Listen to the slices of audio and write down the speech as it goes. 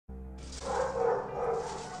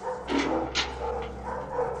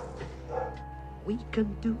We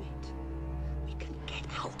can do it. We can get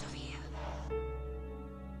out of here.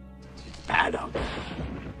 It's bad out there.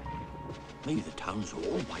 Maybe the town's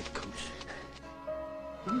all white coats.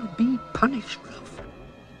 You'll be punished, Ralph.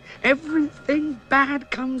 Everything bad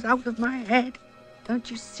comes out of my head. Don't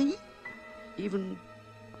you see? Even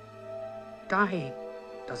dying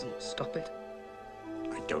doesn't stop it.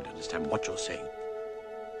 I don't understand what you're saying.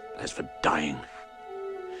 As for dying,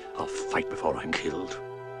 I'll fight before I'm killed.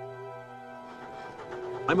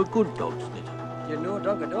 I'm a good dog, Snit. You're no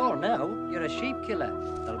dog at all now. You're a sheep killer.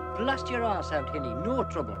 They'll blast your ass out, Hinny. No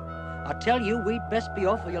trouble. I tell you, we'd best be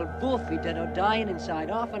off or you'll both be dead or dying inside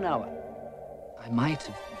half an hour. I might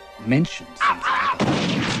have mentioned something about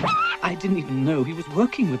I didn't even know he was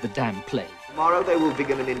working with the damn plague. Tomorrow they will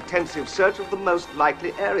begin an intensive search of the most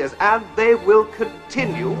likely areas, and they will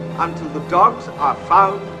continue until the dogs are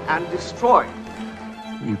found and destroyed.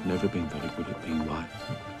 We've never been very good at being wise.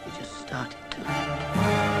 We just started to.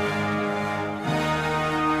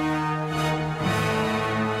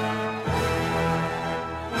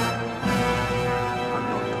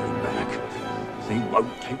 They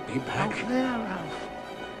won't take me back. Out there, Ralph.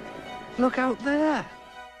 Look out there.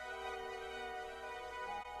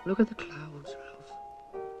 Look at the clouds,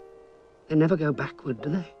 Ralph. They never go backward, do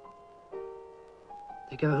they?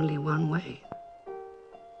 They go only one way.